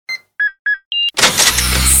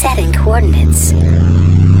Setting coordinates.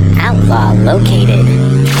 Outlaw located.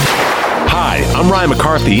 Hi, I'm Ryan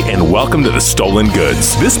McCarthy, and welcome to The Stolen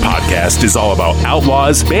Goods. This podcast is all about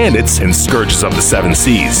outlaws, bandits, and scourges of the seven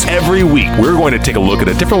seas. Every week, we're going to take a look at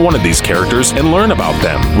a different one of these characters and learn about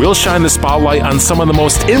them. We'll shine the spotlight on some of the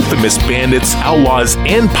most infamous bandits, outlaws,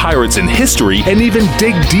 and pirates in history, and even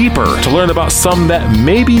dig deeper to learn about some that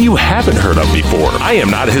maybe you haven't heard of before. I am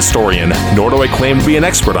not a historian, nor do I claim to be an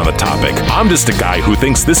expert on the topic. I'm just a guy who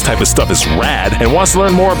thinks this type of stuff is rad and wants to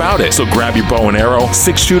learn more about it. So grab your bow and arrow,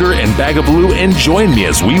 six-shooter, and bag of blue, and join me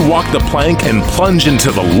as we walk the plank and plunge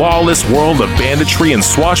into the lawless world of banditry and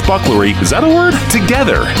swashbucklery. Is that a word?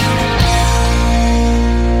 Together.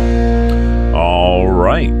 All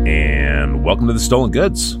right, and welcome to The Stolen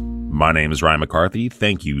Goods. My name is Ryan McCarthy.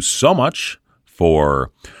 Thank you so much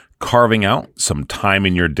for carving out some time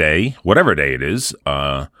in your day, whatever day it is,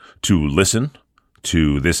 to listen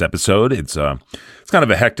to this episode. It's kind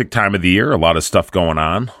of a hectic time of the year, a lot of stuff going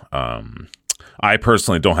on. I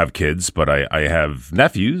personally don't have kids, but I have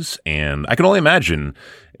nephews, and I can only imagine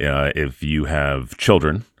if you have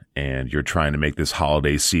children and you're trying to make this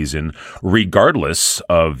holiday season, regardless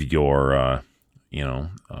of your,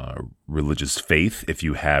 religious faith, if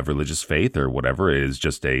you have religious faith or whatever, it is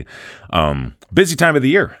just a busy time of the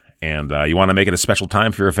year, and you want to make it a special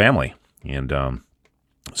time for your family. And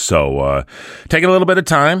so taking a little bit of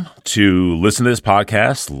time to listen to this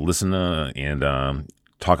podcast, and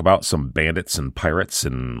talk about some bandits and pirates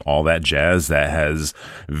and all that jazz that has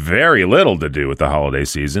very little to do with the holiday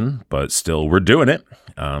season, but still we're doing it.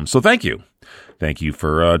 So thank you. Thank you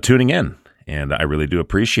for tuning in. And I really do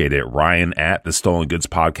appreciate it. Ryan at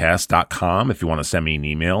thestolengoods.podcast.com if you want to send me an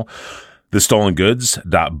email.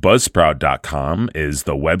 Thestolengoods.buzzsprout.com is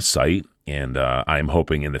the website. And I'm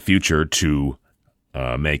hoping in the future to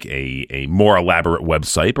make a more elaborate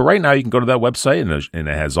website. But right now you can go to that website and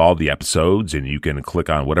it has all the episodes, and you can click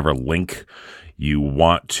on whatever link you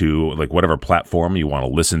want to, like whatever platform you want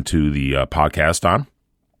to listen to the podcast on,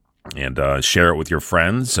 and share it with your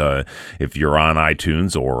friends. If you're on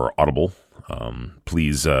iTunes or Audible,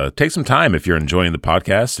 please take some time if you're enjoying the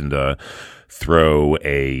podcast and throw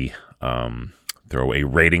a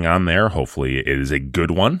rating on there. Hopefully it is a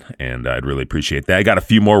good one, and I'd really appreciate that. I got a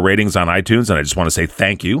few more ratings on iTunes, and I just want to say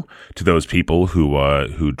thank you to those people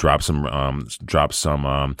who dropped some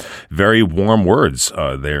very warm words.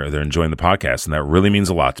 They're enjoying the podcast, and that really means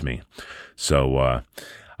a lot to me. So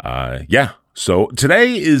yeah. So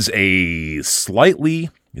today is a slightly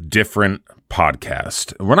different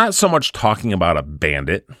podcast. We're not so much talking about a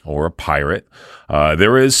bandit or a pirate.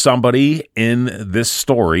 There is somebody in this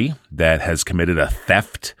story that has committed a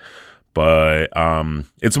theft, but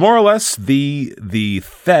it's more or less the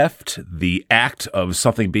theft, the act of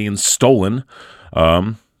something being stolen,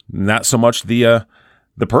 not so much the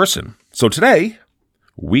person. So today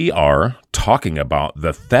we are talking about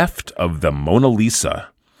the theft of the Mona Lisa.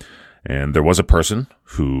 And there was a person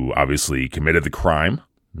who obviously committed the crime,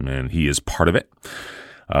 and he is part of it.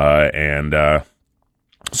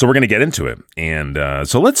 So we're going to get into it. And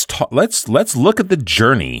so let's look at the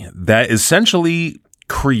journey that essentially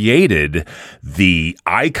created the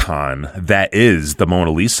icon that is the Mona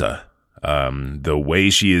Lisa. The way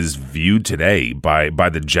she is viewed today by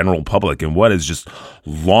the general public, and what has just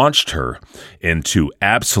launched her into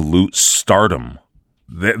absolute stardom.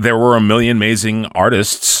 There were a million amazing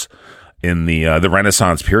artists in the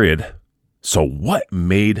Renaissance period. So what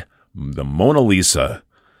made the Mona Lisa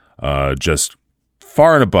just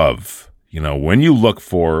far and above? When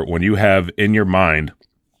you have in your mind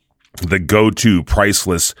the go-to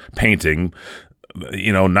priceless painting,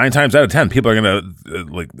 9 times out of 10 people are going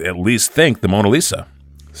to at least think the Mona Lisa.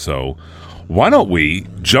 So why don't we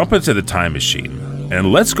jump into the time machine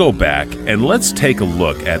and let's go back and let's take a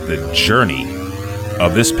look at the journey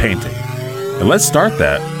of this painting. And let's start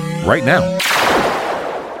that right now.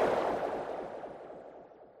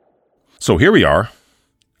 So here we are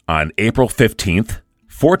on April 15th,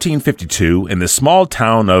 1452, in the small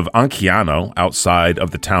town of Anciano, outside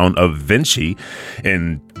of the town of Vinci,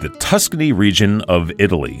 in the Tuscany region of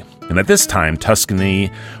Italy. And at this time,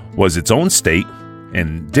 Tuscany was its own state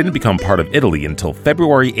and didn't become part of Italy until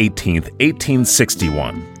February 18th,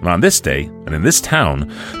 1861. And on this day, and in this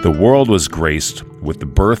town, the world was graced with the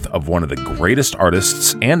birth of one of the greatest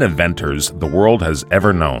artists and inventors the world has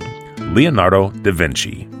ever known, Leonardo da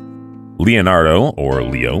Vinci. Leonardo, or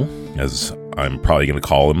Leo, as I'm probably going to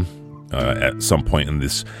call him at some point in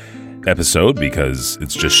this episode because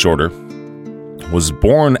it's just shorter, was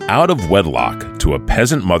born out of wedlock to a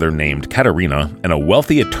peasant mother named Caterina and a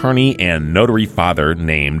wealthy attorney and notary father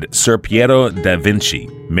named Ser Piero da Vinci,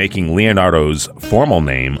 making Leonardo's formal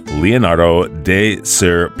name Leonardo de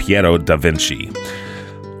Ser Piero da Vinci.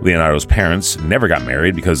 Leonardo's parents never got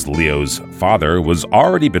married because Leo's father was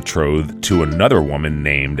already betrothed to another woman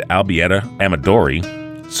named Albietta Amadori,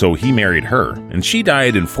 so he married her, and she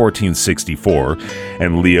died in 1464,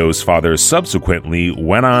 and Leo's father subsequently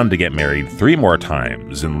went on to get married 3 more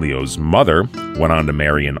times, and Leo's mother went on to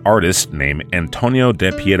marry an artist named Antonio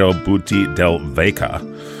de Piero Butti del Vecca,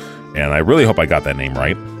 and I really hope I got that name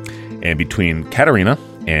right. And between Caterina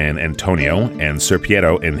and Antonio and Ser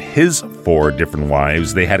Piero and his 4 different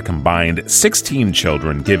wives, they had combined 16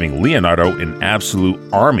 children, giving Leonardo an absolute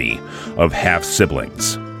army of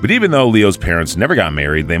half-siblings. But even though Leo's parents never got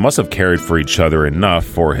married, they must have cared for each other enough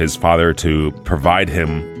for his father to provide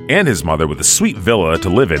him and his mother with a sweet villa to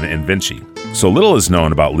live in Vinci. So little is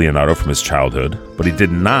known about Leonardo from his childhood, but he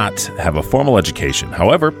did not have a formal education.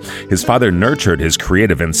 However, his father nurtured his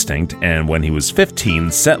creative instinct, and when he was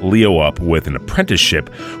 15, set Leo up with an apprenticeship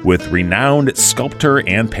with renowned sculptor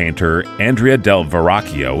and painter Andrea del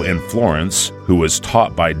Verrocchio in Florence, who was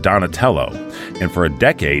taught by Donatello. And for a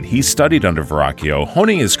decade, he studied under Verrocchio,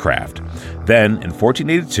 honing his craft. Then, in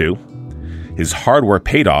 1482, his hard work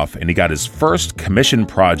paid off, and he got his first commissioned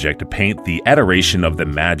project to paint the Adoration of the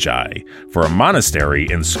Magi for a monastery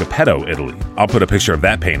in Scopetto, Italy. I'll put a picture of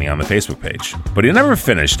that painting on the Facebook page. But he never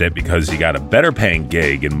finished it because he got a better paying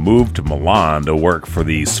gig and moved to Milan to work for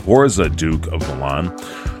the Sforza Duke of Milan,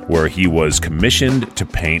 where he was commissioned to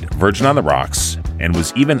paint Virgin on the Rocks and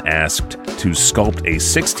was even asked to sculpt a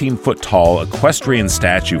 16-foot tall equestrian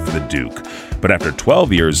statue for the Duke. But after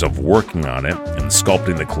 12 years of working on it and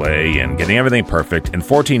sculpting the clay and getting everything perfect, in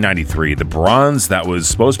 1493, the bronze that was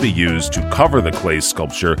supposed to be used to cover the clay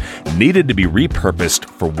sculpture needed to be repurposed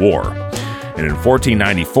for war. And in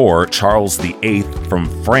 1494, Charles VIII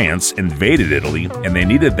from France invaded Italy, and they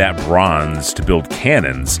needed that bronze to build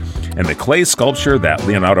cannons. And the clay sculpture that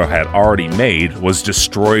Leonardo had already made was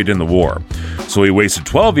destroyed in the war. So he wasted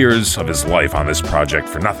 12 years of his life on this project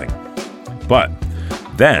for nothing. But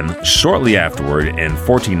then, shortly afterward, in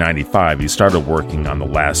 1495, he started working on The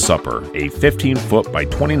Last Supper, a 15-foot by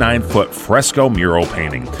 29-foot fresco mural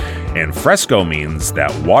painting. And fresco means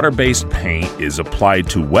that water-based paint is applied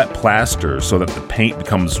to wet plaster so that the paint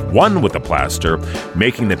becomes one with the plaster,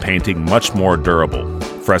 making the painting much more durable.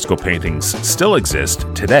 Fresco paintings still exist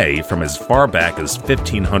today from as far back as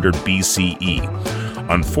 1500 BCE.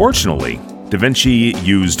 Unfortunately, Da Vinci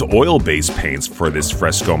used oil-based paints for this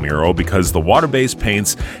fresco mural because the water-based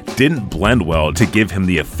paints didn't blend well to give him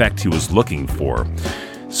the effect he was looking for.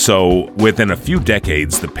 So, within a few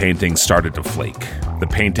decades, the painting started to flake. The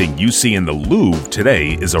painting you see in the Louvre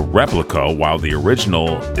today is a replica, while the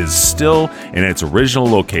original is still in its original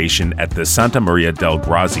location at the Santa Maria del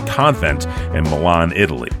Grazi convent in Milan,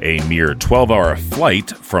 Italy, a mere 12-hour flight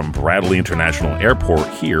from Bradley International Airport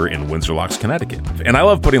here in Windsor Locks, Connecticut. And I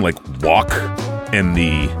love putting, walk in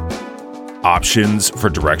the options for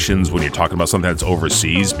directions when you're talking about something that's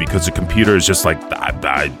overseas, because the computer is just like,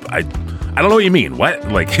 I don't know what you mean. What?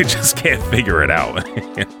 It just can't figure it out.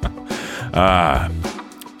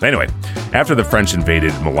 Anyway, after the French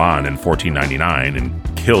invaded Milan in 1499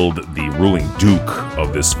 and killed the ruling duke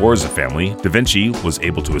of the Sforza family, Da Vinci was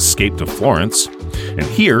able to escape to Florence. And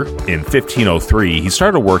here, in 1503, he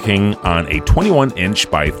started working on a 21-inch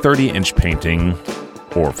by 30-inch painting,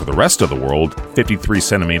 or for the rest of the world, 53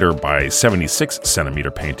 centimeter by 76 centimeter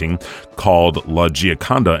painting called La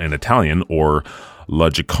Gioconda in Italian, or La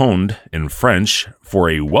Gioconde in French, for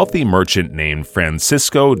a wealthy merchant named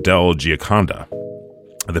Francisco del Gioconda.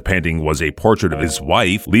 The painting was a portrait of his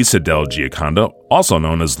wife, Lisa del Gioconda, also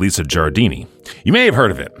known as Lisa Giardini. You may have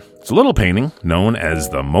heard of it. It's a little painting known as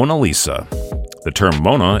the Mona Lisa. The term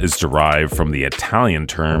Mona is derived from the Italian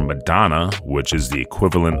term Madonna, which is the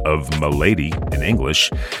equivalent of Milady in English,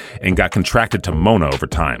 and got contracted to Mona over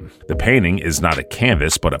time. The painting is not a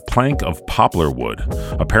canvas, but a plank of poplar wood.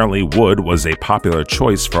 Apparently, wood was a popular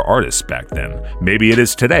choice for artists back then. Maybe it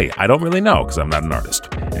is today. I don't really know, because I'm not an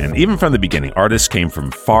artist. And even from the beginning, artists came from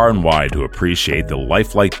far and wide to appreciate the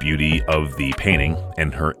lifelike beauty of the painting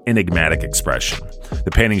and her enigmatic expression.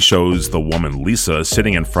 The painting shows the woman Lisa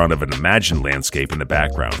sitting in front of an imagined landscape in the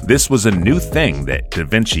background. This was a new thing that Da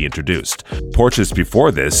Vinci introduced. Portraits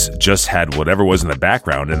before this just had whatever was in the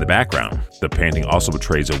background. The painting also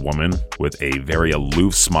portrays a woman with a very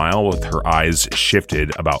aloof smile with her eyes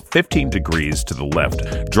shifted about 15 degrees to the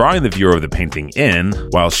left, drawing the viewer of the painting in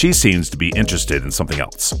while she seems to be interested in something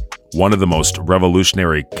else. One of the most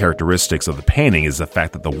revolutionary characteristics of the painting is the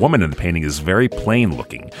fact that the woman in the painting is very plain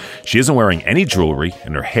looking. She isn't wearing any jewelry,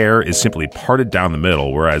 and her hair is simply parted down the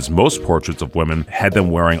middle, whereas most portraits of women had them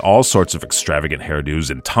wearing all sorts of extravagant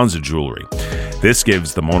hairdos and tons of jewelry. This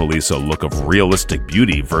gives the Mona Lisa a look of realistic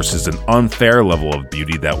beauty versus an unfair level of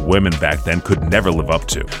beauty that women back then could never live up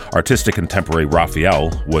to. Artistic contemporary Raphael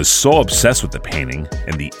was so obsessed with the painting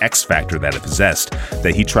and the X factor that it possessed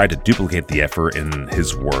that he tried to duplicate the effort in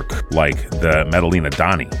his work, like the Madonna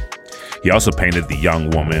Doni. He also painted the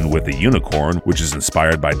young woman with a unicorn, which is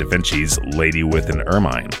inspired by Da Vinci's Lady with an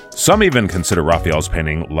Ermine. Some even consider Raphael's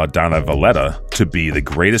painting La Donna Valletta to be the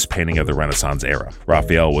greatest painting of the Renaissance era.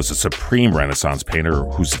 Raphael was a supreme Renaissance painter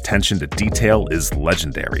whose attention to detail is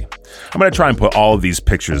legendary. I'm going to try and put all of these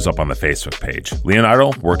pictures up on the Facebook page.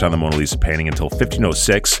 Leonardo worked on the Mona Lisa painting until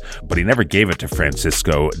 1506, but he never gave it to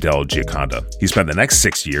Francisco del Gioconda. He spent the next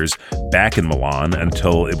 6 years back in Milan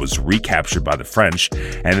until it was recaptured by the French,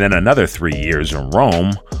 and then another 3 years in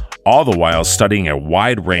Rome, all the while studying a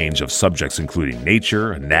wide range of subjects including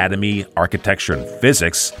nature, anatomy, architecture, and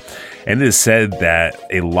physics. And it is said that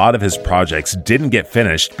a lot of his projects didn't get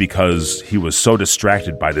finished because he was so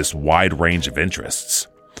distracted by this wide range of interests.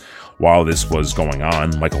 While this was going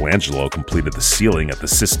on, Michelangelo completed the ceiling at the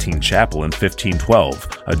Sistine Chapel in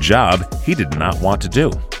 1512, a job he did not want to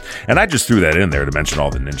do. And I just threw that in there to mention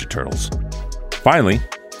all the Ninja Turtles. Finally,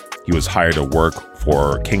 he was hired to work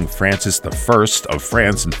for King Francis I of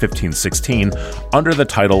France in 1516 under the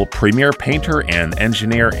title Premier Painter and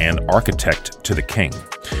Engineer and Architect to the King,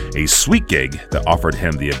 a sweet gig that offered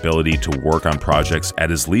him the ability to work on projects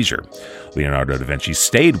at his leisure. Leonardo da Vinci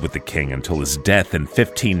stayed with the king until his death in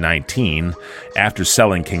 1519 after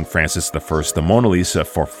selling King Francis I the Mona Lisa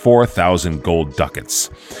for 4,000 gold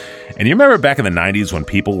ducats. And you remember back in the 90s when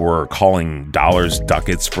people were calling dollars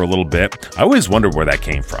ducats for a little bit? I always wondered where that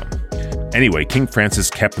came from. Anyway, King Francis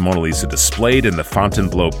kept the Mona Lisa displayed in the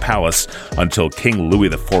Fontainebleau Palace until King Louis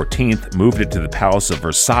XIV moved it to the Palace of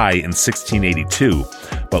Versailles in 1682.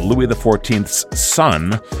 But Louis XIV's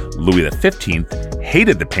son, Louis XV,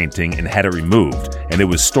 hated the painting and had it removed, and it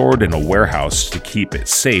was stored in a warehouse to keep it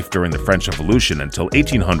safe during the French Revolution until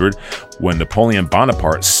 1800, when Napoleon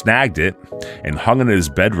Bonaparte snagged it and hung it in his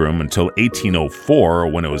bedroom until 1804,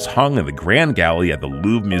 when it was hung in the Grand Gallery at the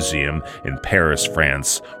Louvre Museum in Paris,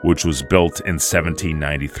 France, which was built in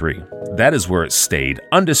 1793. That is where it stayed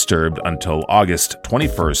undisturbed until August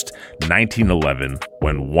 21st, 1911,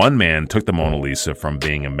 when one man took the Mona Lisa from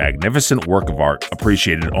being a magnificent work of art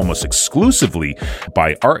appreciated almost exclusively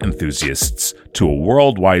by art enthusiasts to a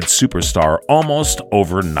worldwide superstar almost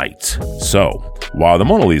overnight. So, while the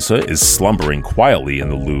Mona Lisa is slumbering quietly in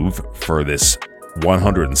the Louvre for this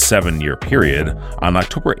 107-year period, on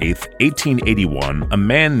October 8th, 1881, a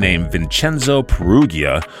man named Vincenzo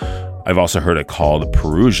Perrugia, I've also heard it called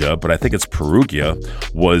Perrugia, but I think it's Perrugia,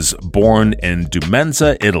 was born in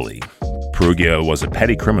Dumenza, Italy. Perrugia was a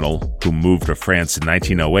petty criminal who moved to France in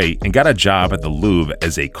 1908 and got a job at the Louvre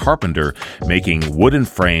as a carpenter, making wooden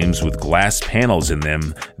frames with glass panels in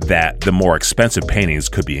them that the more expensive paintings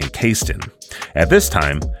could be encased in. At this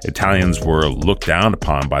time, Italians were looked down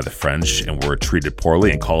upon by the French and were treated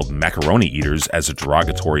poorly and called macaroni eaters as a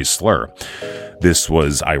derogatory slur. This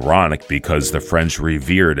was ironic because the French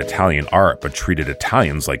revered Italian art but treated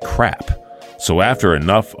Italians like crap. So after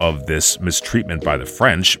enough of this mistreatment by the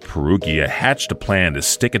French, Perrugia hatched a plan to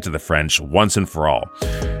stick it to the French once and for all.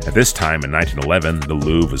 At this time in 1911, the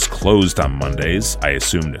Louvre was closed on Mondays, I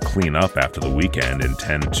assume to clean up after the weekend and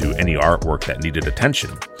tend to any artwork that needed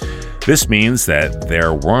attention. This means that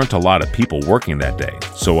there weren't a lot of people working that day.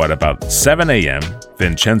 So at about 7 a.m.,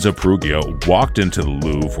 Vincenzo Perrugia walked into the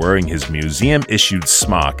Louvre wearing his museum-issued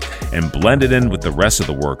smock and blended in with the rest of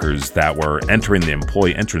the workers that were entering the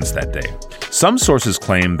employee entrance that day. Some sources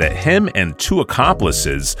claim that him and two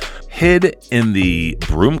accomplices hid in the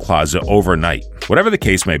broom closet overnight. Whatever the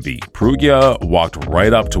case may be, Perrugia walked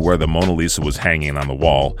right up to where the Mona Lisa was hanging on the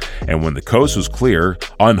wall, and when the coast was clear,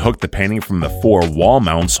 unhooked the painting from the 4 wall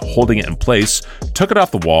mounts holding it in place, took it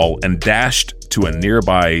off the wall, and dashed to a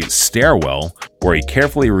nearby stairwell where he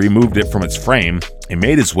carefully removed it from its frame and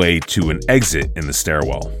made his way to an exit in the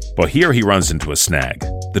stairwell. But here he runs into a snag.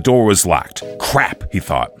 The door was locked. Crap, he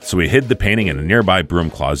thought. So he hid the painting in a nearby broom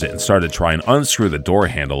closet and started to try and unscrew the door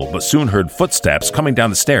handle, but soon heard footsteps coming down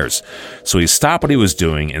the stairs. So he stopped what he was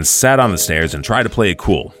doing and sat on the stairs and tried to play it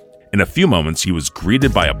cool. In a few moments, he was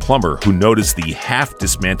greeted by a plumber who noticed the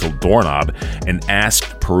half-dismantled doorknob and asked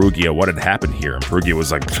Perrugia what had happened here. And Perrugia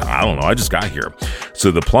was like, I don't know, I just got here.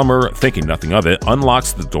 So the plumber, thinking nothing of it,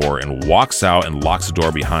 unlocks the door and walks out and locks the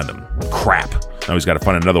door behind him. Crap. Now he's got to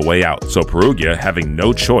find another way out. So Perrugia, having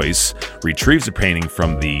no choice, retrieves the painting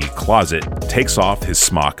from the closet, takes off his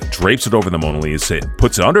smock, drapes it over the Mona Lisa,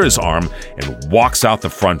 puts it under his arm, and walks out the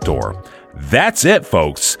front door. That's it,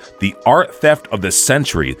 folks. The art theft of the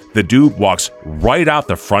century. The dude walks right out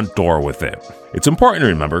the front door with it. It's important to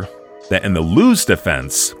remember that in the Louvre's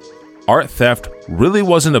defense, art theft really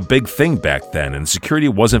wasn't a big thing back then, and security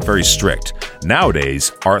wasn't very strict.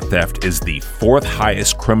 Nowadays, art theft is the fourth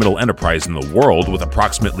highest criminal enterprise in the world, with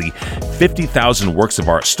approximately 50,000 works of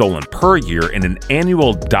art stolen per year and an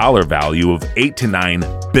annual dollar value of $8 to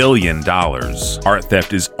 $9 billion. Art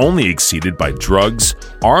theft is only exceeded by drugs,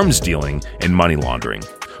 arms dealing, and money laundering.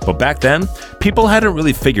 But back then, people hadn't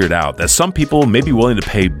really figured out that some people may be willing to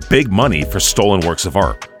pay big money for stolen works of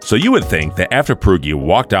art. So you would think that after Perrugia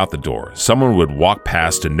walked out the door, someone would walk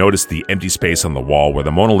past and notice the empty space on the wall where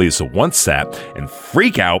the Mona Lisa once sat and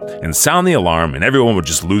freak out and sound the alarm, and everyone would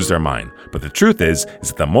just lose their mind. But the truth is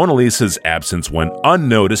that the Mona Lisa's absence went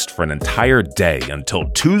unnoticed for an entire day until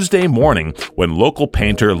Tuesday morning, when local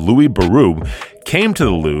painter Louis Perrugia came to the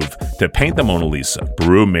Louvre to paint the Mona Lisa.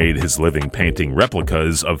 Perrugia made his living painting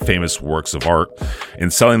replicas of famous works of art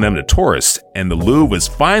and selling them to tourists, and the Louvre was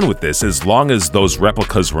fine with this as long as those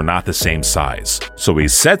replicas were not the same size. So he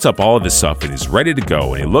sets up all of his stuff and he's ready to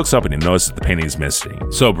go, and he looks up and he notices the painting is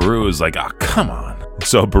missing. So Perrugia is like, come on.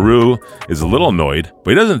 So Perrugia is a little annoyed,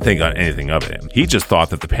 but he doesn't think on anything of it. He just thought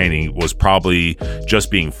that the painting was probably just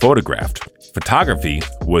being photographed. Photography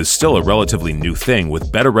was still a relatively new thing,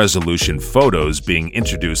 with better resolution photos being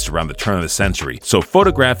introduced around the turn of the century. So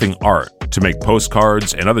photographing art to make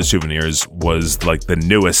postcards and other souvenirs was like the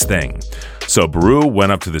newest thing. So Perrugia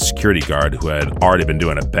went up to the security guard, who had already been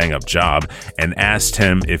doing a bang-up job, and asked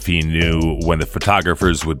him if he knew when the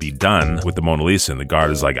photographers would be done with the Mona Lisa. And the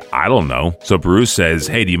guard is like, I don't know. So Perrugia says,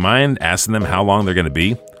 hey, do you mind asking them how long they're going to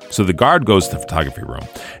be? So the guard goes to the photography room,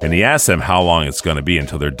 and he asks them how long it's going to be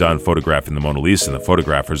until they're done photographing the Mona Lisa. And the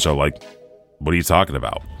photographers are like, what are you talking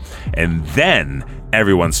about? And then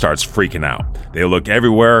everyone starts freaking out. They look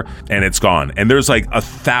everywhere and it's gone. And there's like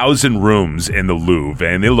 1,000 rooms in the Louvre,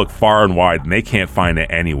 and they look far and wide and they can't find it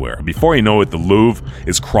anywhere. Before you know it, the Louvre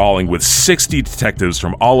is crawling with 60 detectives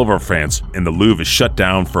from all over France, and the Louvre is shut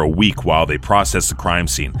down for a week while they process the crime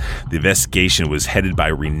scene. The investigation was headed by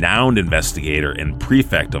renowned investigator and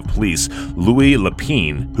prefect of police Louis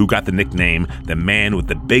Lepine, who got the nickname the man with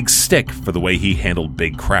the big stick for the way he handled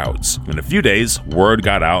big crowds. In a few days, word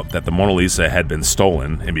got out that the Mona Lisa had been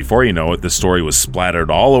stolen, and before you know it, the story was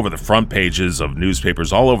splattered all over the front pages of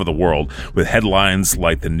newspapers all over the world, with headlines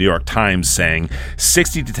like the New York Times saying,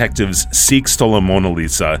 60 detectives seek stolen Mona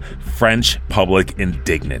Lisa, French public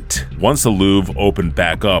indignant. Once the Louvre opened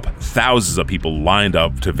back up, thousands of people lined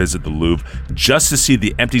up to visit the Louvre just to see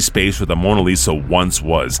the empty space where the Mona Lisa once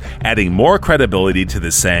was, adding more credibility to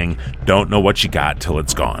the saying, don't know what you got till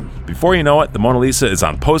it's gone. Before you know it, the Mona Lisa is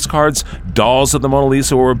on postcards, dolls of the Mona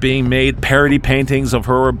Lisa were being made, parody paintings of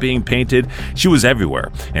her were being painted. She was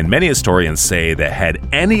everywhere, and many historians say that had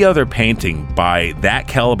any other painting by that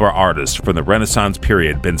caliber artist from the Renaissance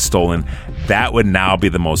period been stolen, that would now be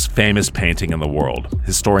the most famous painting in the world.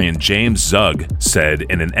 Historian James Zug said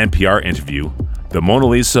in an NPR interview, the Mona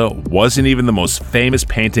Lisa wasn't even the most famous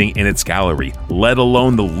painting in its gallery, let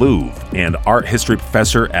alone the Louvre. And art history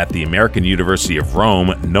professor at the American University of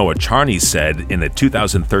Rome, Noah Charney, said in a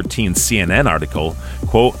 2013 CNN article,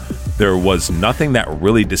 quote, there was nothing that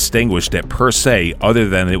really distinguished it per se other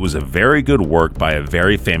than it was a very good work by a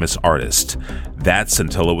very famous artist. That's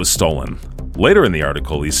until it was stolen. Later in the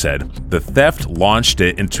article, he said, the theft launched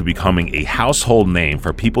it into becoming a household name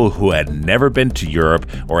for people who had never been to Europe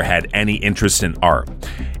or had any interest in art.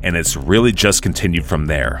 And it's really just continued from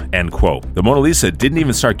there, end quote. The Mona Lisa didn't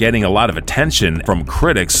even start getting a lot of attention from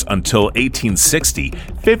critics until 1860,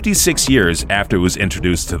 56 years after it was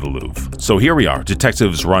introduced to the Louvre. So here we are,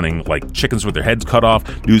 detectives running like chickens with their heads cut off,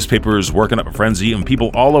 newspapers working up a frenzy, and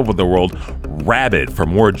people all over the world rabid for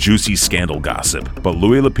more juicy scandal gossip. But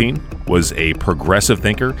Louis Lepine was a progressive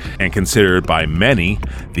thinker and considered by many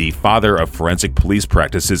the father of forensic police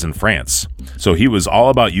practices in France. So he was all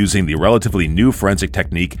about using the relatively new forensic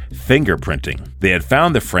technique, fingerprinting. They had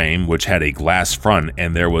found the frame, which had a glass front,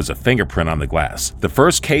 and there was a fingerprint on the glass. The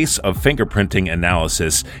first case of fingerprinting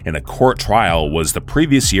analysis in a court trial was the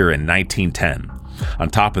previous year in 1910.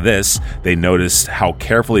 On top of this, they noticed how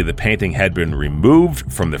carefully the painting had been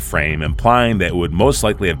removed from the frame, implying that it would most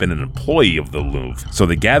likely have been an employee of the Louvre. So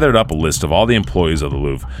they gathered up a list of all the employees of the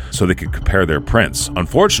Louvre so they could compare their prints.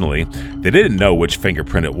 Unfortunately, they didn't know which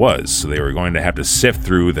fingerprint it was, so they were going to have to sift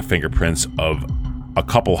through the fingerprints of a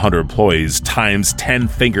couple hundred employees times 10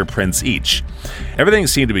 fingerprints each. Everything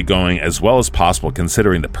seemed to be going as well as possible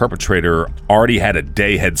considering the perpetrator already had a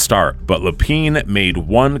day head start, but Lapine made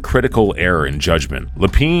one critical error in judgment.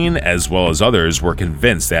 Lapine, as well as others, were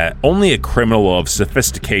convinced that only a criminal of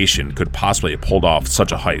sophistication could possibly have pulled off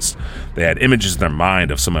such a heist. They had images in their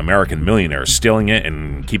mind of some American millionaire stealing it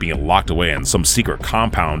and keeping it locked away in some secret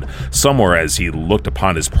compound somewhere as he looked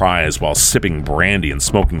upon his prize while sipping brandy and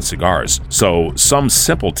smoking cigars. So some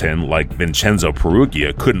simpleton like Vincenzo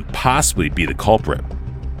Perrugia couldn't possibly be the culprit.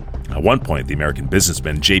 At one point, the American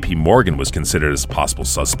businessman J.P. Morgan was considered as a possible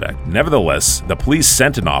suspect. Nevertheless, the police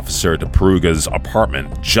sent an officer to Perrugia's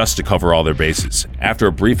apartment just to cover all their bases. After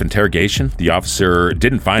a brief interrogation, the officer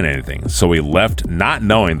didn't find anything, so he left not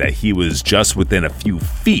knowing that he was just within a few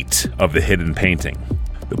feet of the hidden painting.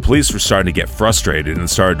 The police were starting to get frustrated and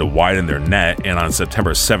started to widen their net, and on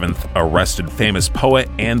September 7th arrested famous poet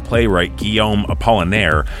and playwright Guillaume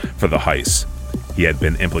Apollinaire for the heist. He had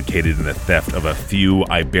been implicated in the theft of a few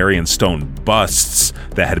Iberian stone busts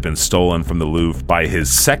that had been stolen from the Louvre by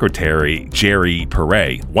his secretary, Jerry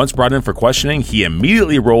Perret. Once brought in for questioning, he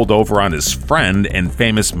immediately rolled over on his friend and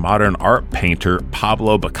famous modern art painter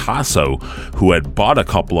Pablo Picasso, who had bought a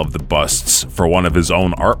couple of the busts for one of his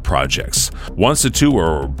own art projects. Once the two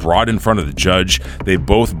were brought in front of the judge, they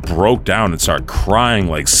both broke down and started crying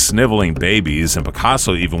like sniveling babies, and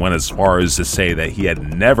Picasso even went as far as to say that he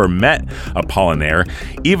had never met Apollinaire,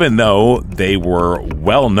 even though they were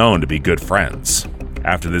well known to be good friends.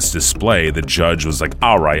 After this display, the judge was like,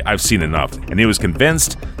 all right, I've seen enough, and he was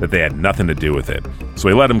convinced that they had nothing to do with it. So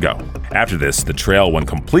he let him go. After this, the trail went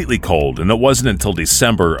completely cold, and it wasn't until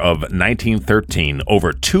December of 1913,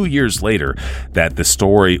 over 2 years later, that the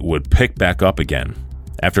story would pick back up again.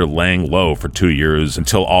 After laying low for 2 years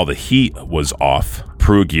until all the heat was off,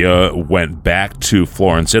 Perrugia went back to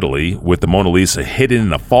Florence, Italy, with the Mona Lisa hidden in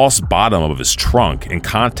the false bottom of his trunk, and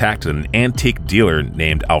contacted an antique dealer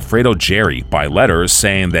named Alfredo Geri by letter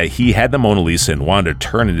saying that he had the Mona Lisa and wanted to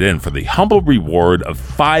turn it in for the humble reward of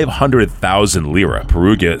 500,000 lira.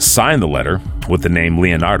 Perrugia signed the letter with the name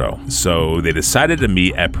Leonardo, so they decided to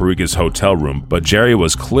meet at Perrugia's hotel room, but Geri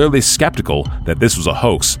was clearly skeptical that this was a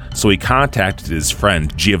hoax, so he contacted his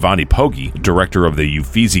friend Giovanni Poggi, director of the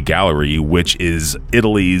Uffizi Gallery, which is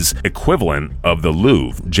Italy's equivalent of the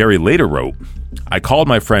Louvre. Geri later wrote, I called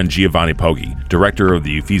my friend Giovanni Poggi, director of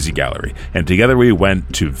the Uffizi Gallery, and together we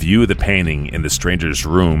went to view the painting in the stranger's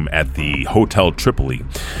room at the Hotel Tripoli.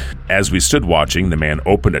 As we stood watching, the man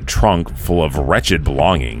opened a trunk full of wretched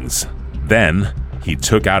belongings. Then he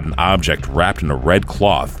took out an object wrapped in a red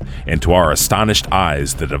cloth, and to our astonished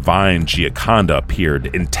eyes, the divine Gioconda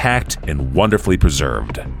appeared intact and wonderfully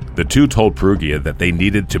preserved. The two told Perrugia that they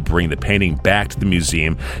needed to bring the painting back to the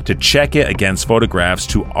museum to check it against photographs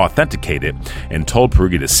to authenticate it, and told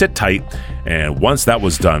Perrugia to sit tight, and once that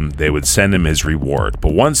was done, they would send him his reward.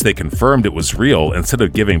 But once they confirmed it was real, instead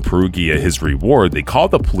of giving Perrugia his reward, they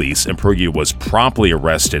called the police, and Perrugia was promptly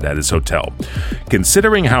arrested at his hotel.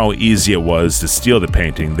 Considering how easy it was to steal the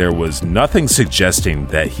painting, there was nothing suggesting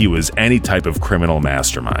that he was any type of criminal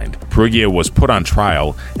mastermind. Perrugia was put on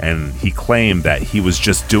trial, and he claimed that he was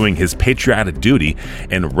just doing his patriotic duty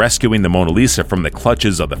and rescuing the Mona Lisa from the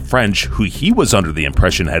clutches of the French, who he was under the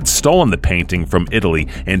impression had stolen the painting from Italy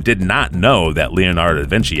and did not know that Leonardo da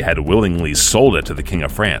Vinci had willingly sold it to the King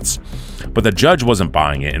of France. But the judge wasn't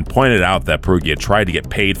buying it and pointed out that Perrugia tried to get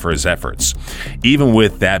paid for his efforts. Even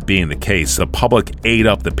with that being the case, the public ate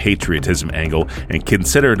up the patriotism angle and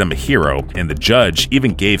considered him a hero, and the judge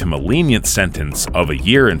even gave him a lenient sentence of 1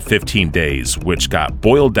 year and 15 days, which got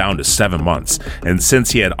boiled down to 7 months. And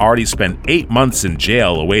since he had already spent 8 months in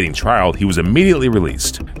jail awaiting trial, he was immediately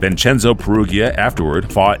released. Vincenzo Perrugia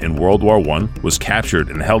afterward fought in World War I, was captured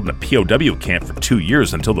and held in a POW camp for 2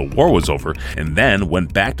 years until the war was over, and then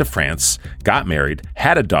went back to France, got married,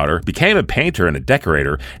 had a daughter, became a painter and a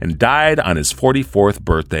decorator, and died on his 44th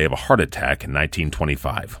birthday of a heart attack in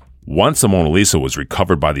 1925. Once the Mona Lisa was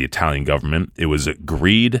recovered by the Italian government, it was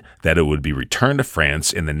agreed that it would be returned to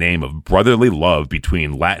France in the name of brotherly love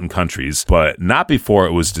between Latin countries, but not before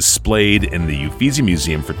it was displayed in the Uffizi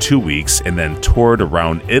Museum for 2 weeks and then toured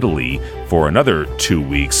around Italy for another 2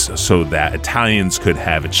 weeks so that Italians could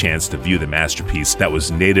have a chance to view the masterpiece that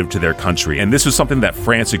was native to their country. And this was something that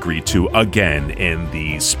France agreed to, again, in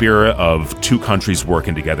the spirit of two countries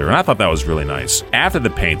working together. And I thought that was really nice. After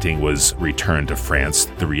the painting was returned to France,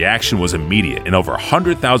 the reaction was immediate, and over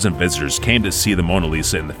 100,000 visitors came to see the Mona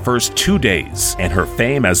Lisa in the first 2 days, and her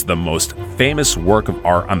fame as the most famous work of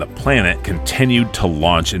art on the planet continued to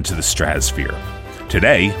launch into the stratosphere.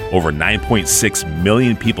 Today, over 9.6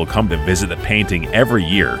 million people come to visit the painting every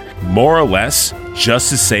year, more or less just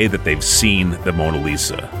to say that they've seen the Mona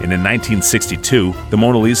Lisa. And in 1962, the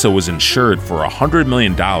Mona Lisa was insured for $100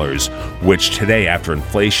 million, which today, after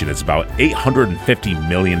inflation, is about $850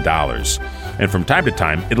 million. And from time to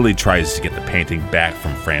time, Italy tries to get the painting back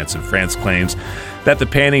from France, and France claims that the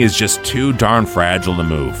painting is just too darn fragile to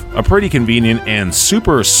move. A pretty convenient and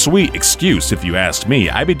super sweet excuse, if you ask me.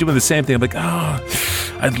 I'd be doing the same thing. I'm like,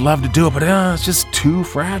 I'd love to do it, but it's just too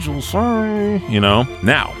fragile, sorry.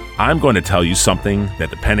 Now, I'm going to tell you something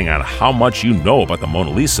that, depending on how much you know about the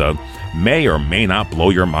Mona Lisa, may or may not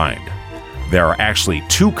blow your mind. There are actually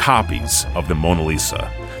 2 copies of the Mona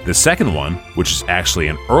Lisa. The second one, which is actually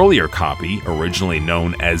an earlier copy, originally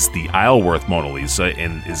known as the Isleworth Mona Lisa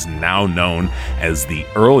and is now known as the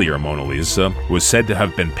earlier Mona Lisa, was said to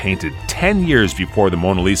have been painted 10 years before the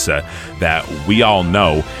Mona Lisa that we all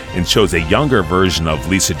know, and shows a younger version of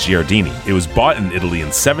Lisa Giardini. It was bought in Italy in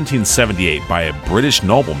 1778 by a British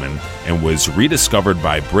nobleman and was rediscovered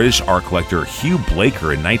by British art collector Hugh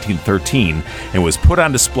Blaker in 1913 and was put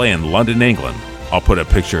on display in London, England. I'll put a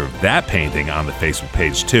picture of that painting on the Facebook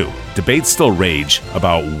page too. Debates still rage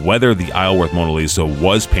about whether the Isleworth Mona Lisa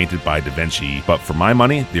was painted by Da Vinci, but for my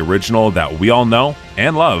money, the original that we all know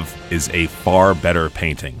and love is a far better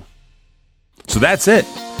painting. So that's it.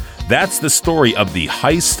 That's the story of the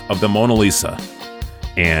heist of the Mona Lisa.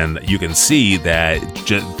 And you can see that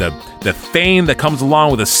the fame that comes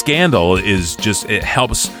along with a scandal is it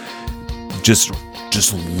helps just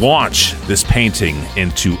launch this painting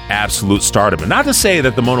into absolute stardom. And not to say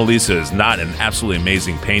that the Mona Lisa is not an absolutely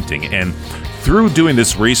amazing painting. And through doing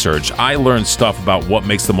this research, I learned stuff about what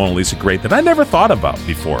makes the Mona Lisa great that I never thought about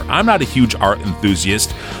before. I'm not a huge art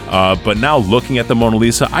enthusiast, but now looking at the Mona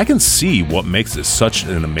Lisa, I can see what makes it such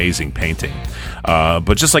an amazing painting.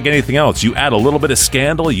 But just like anything else, you add a little bit of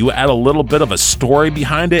scandal, you add a little bit of a story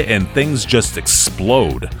behind it, and things just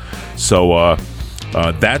explode. So,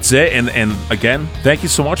 that's it. And again, thank you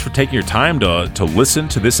so much for taking your time to listen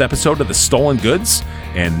to this episode of The Stolen Goods.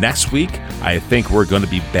 And next week, I think we're going to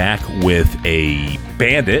be back with a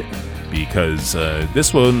bandit, because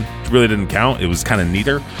this one really didn't count. It was kind of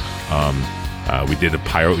neater. We did a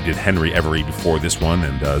pirate. We did Henry Every before this one.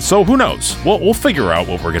 And so who knows? We'll figure out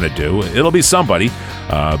what we're going to do. It'll be somebody.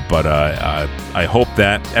 But I hope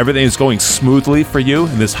that everything is going smoothly for you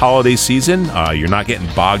in this holiday season. You're not getting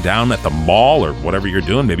bogged down at the mall or whatever you're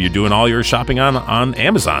doing. Maybe you're doing all your shopping on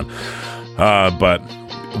Amazon. But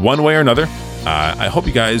one way or another, I hope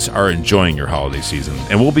you guys are enjoying your holiday season.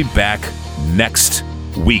 And we'll be back next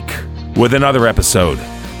week with another episode.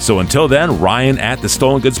 So until then, Ryan at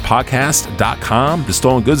thestolengoodspodcast.com,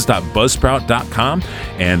 thestolengoods.buzzsprout.com.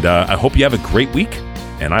 And I hope you have a great week,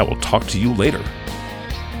 and I will talk to you later.